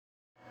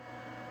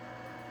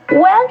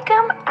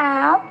Welcome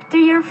up to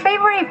your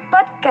favorite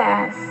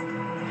podcast.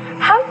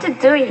 How to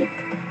do it?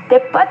 The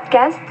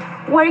podcast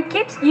where it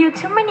gives you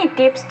too many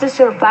tips to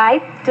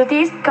survive to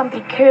this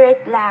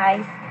complicated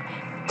life.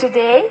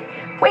 Today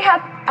we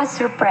have a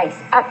surprise,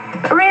 a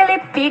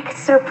really big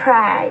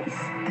surprise.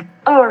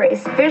 Our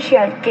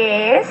special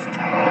guest,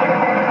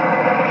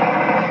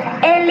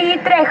 Eli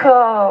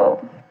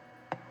Trejo.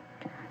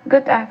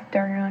 Good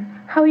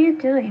afternoon. How are you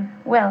doing?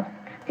 Well,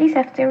 this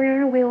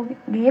afternoon we'll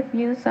give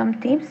you some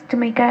tips to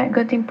make a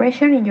good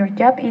impression in your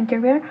job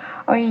interview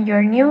or in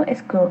your new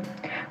school,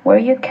 where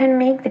you can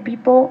make the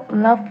people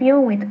love you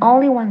with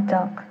only one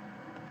talk.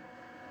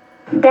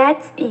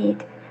 That's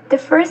it. The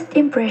first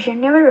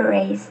impression never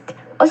erased.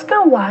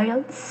 Oscar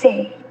Wilde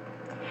said,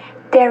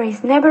 "There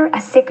is never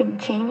a second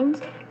chance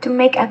to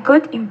make a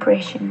good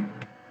impression."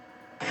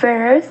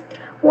 First,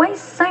 why is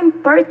so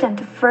important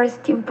the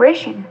first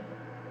impression?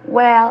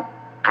 Well,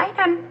 I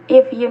don't know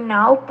if you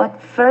know, but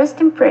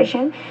first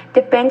impression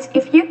depends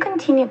if you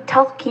continue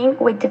talking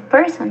with the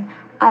person.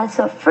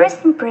 Also,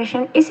 first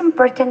impression is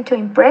important to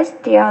impress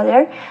the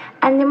other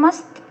and the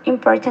most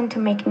important to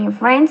make new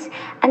friends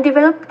and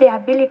develop the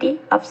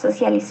ability of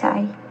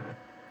socialize.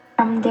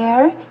 From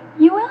there,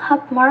 you will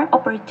have more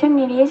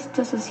opportunities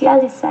to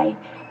socialize.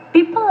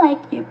 People like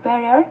you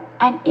better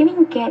and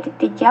even get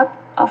the job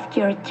of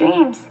your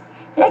dreams.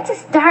 Let's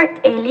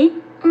start, Ellie.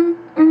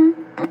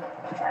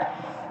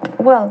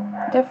 Well,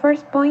 the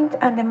first point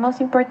and the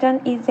most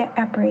important is the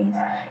appearance.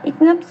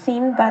 It's not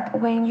seen, but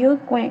when you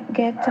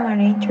get to an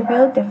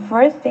interview, the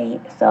first they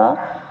saw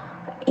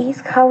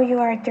is how you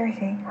are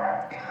dressed.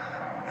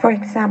 For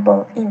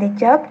example, in the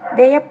job,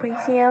 they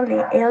appreciate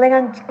the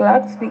elegant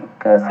clothes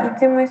because it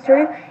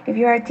demonstrates if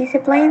you are a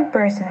disciplined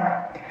person.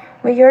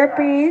 With your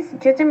appearance,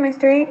 you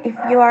demonstrate if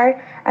you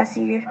are a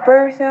serious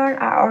person,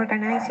 an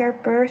organizer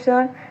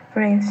person.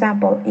 For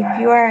example, if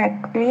you are a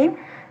clean,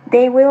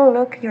 they will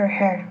look your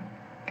hair.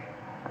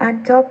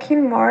 And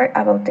talking more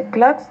about the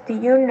clothes, do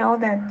you know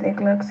that the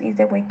clothes is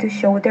the way to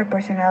show their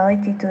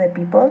personality to the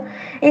people?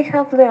 It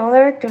helps the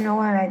other to know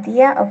an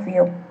idea of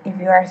you,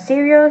 if you are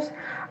serious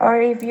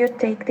or if you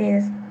take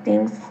these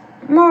things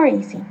more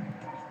easy.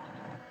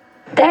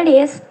 That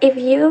is, if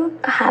you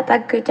have a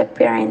good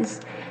appearance,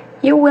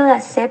 you will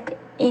accept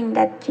in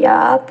that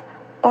job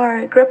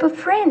or group of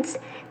friends.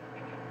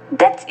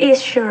 That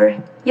is sure.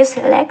 You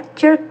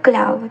select your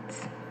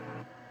clothes.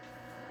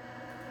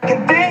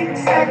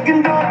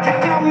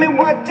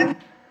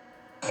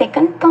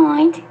 Second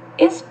point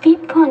is be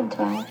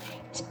punctual,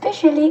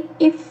 especially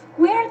if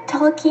we are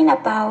talking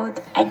about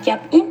a job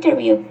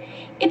interview.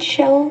 It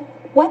shows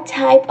what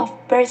type of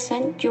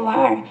person you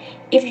are,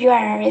 if you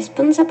are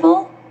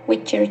responsible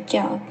with your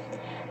job.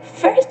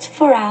 First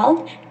for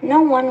all,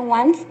 no one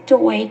wants to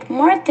wait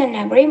more than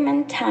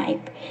agreement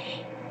type.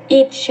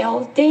 It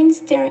shows the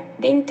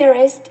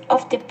interest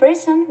of the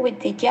person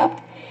with the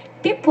job.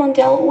 Be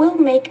punctual will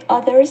make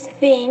others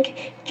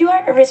think you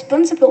are a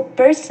responsible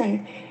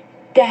person,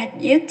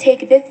 that you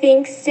take the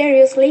things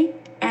seriously,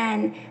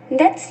 and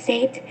that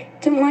said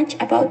too much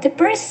about the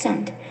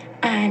person.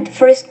 And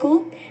for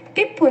school,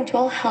 be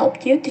punctual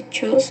help you to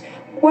choose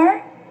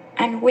where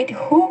and with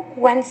who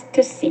wants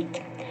to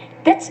sit.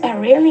 That's a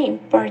really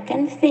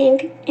important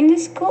thing in the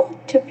school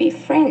to be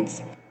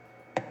friends.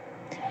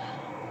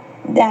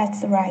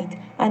 That's right.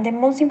 And the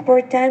most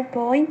important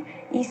point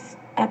is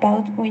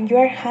about when you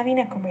are having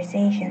a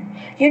conversation.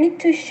 You need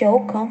to show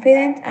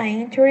confidence and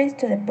interest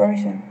to the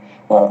person.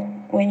 Well,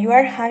 when you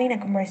are having a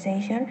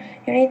conversation,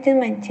 you need to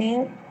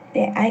maintain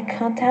the eye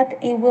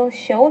contact. It will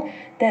show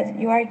that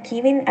you are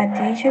giving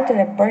attention to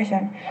the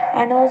person.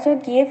 And also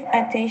give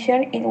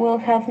attention, it will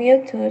help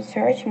you to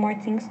search more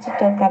things to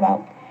talk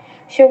about.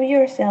 Show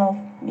yourself,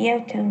 be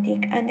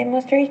authentic, and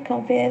demonstrate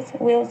confidence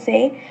will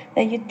say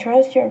that you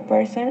trust your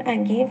person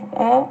and give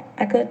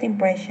a good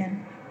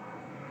impression.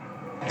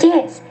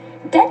 Yes,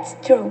 that's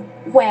true.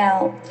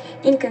 Well,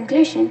 in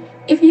conclusion,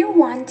 if you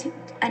want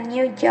a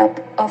new job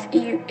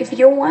if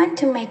you want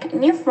to make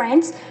new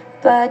friends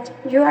but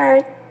you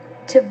are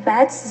too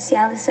bad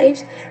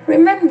socializers,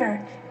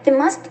 remember the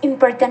most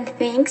important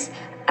things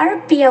are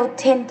be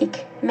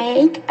authentic,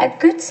 make a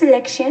good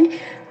selection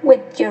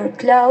with your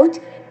clothes,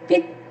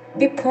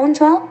 be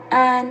punctual,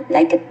 and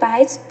like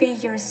advice, be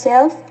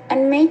yourself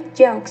and make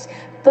jokes,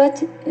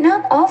 but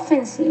not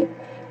offensive.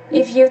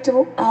 If you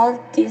do all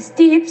these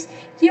tips,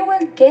 you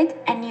will get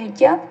a new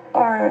job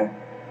or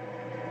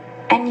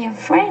a new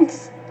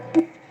friends.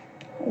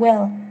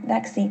 Well,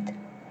 that's it.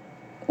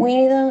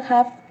 We don't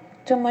have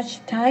too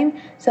much time,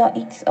 so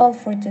it's all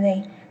for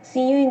today.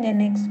 See you in the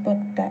next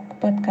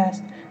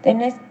podcast. The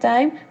next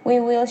time we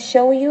will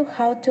show you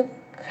how to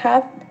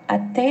have a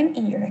 10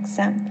 in your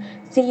exam.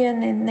 See you in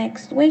the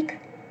next week.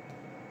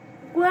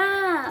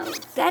 Wow,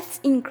 that's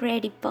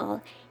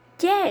incredible.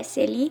 Yes,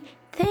 Ellie,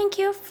 thank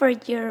you for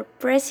your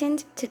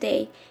present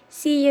today.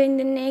 See you in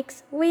the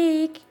next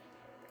week.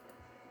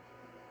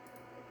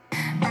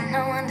 And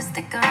no one to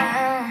stick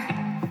around.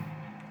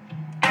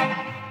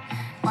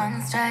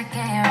 One strike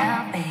and you're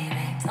out,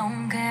 baby.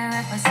 Don't care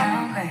if I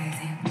sound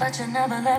crazy, but you never let